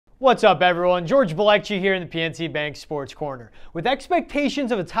What's up, everyone? George Balekchi here in the PNC Bank Sports Corner. With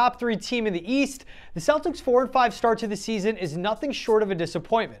expectations of a top 3 team in the East, the Celtics' 4-5 start to the season is nothing short of a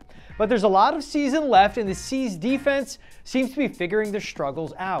disappointment. But there's a lot of season left, and the C's defense seems to be figuring their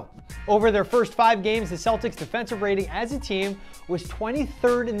struggles out. Over their first 5 games, the Celtics' defensive rating as a team was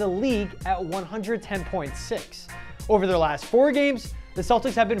 23rd in the league at 110.6. Over their last 4 games, the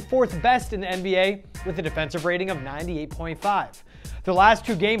Celtics have been 4th best in the NBA with a defensive rating of 98.5. The last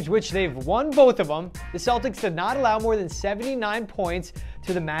 2 games, which they've won both of them, the Celtics did not allow more than 79 points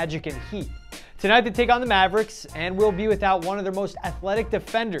to the Magic and Heat. Tonight they take on the Mavericks and will be without one of their most athletic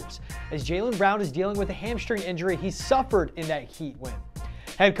defenders, as Jaylen Brown is dealing with a hamstring injury he suffered in that Heat win.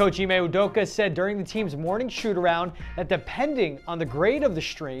 Head coach Ime Udoka said during the team's morning shoot-around that depending on the grade of the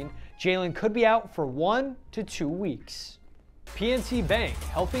strain, Jaylen could be out for 1 to 2 weeks. PNC Bank,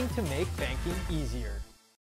 helping to make banking easier.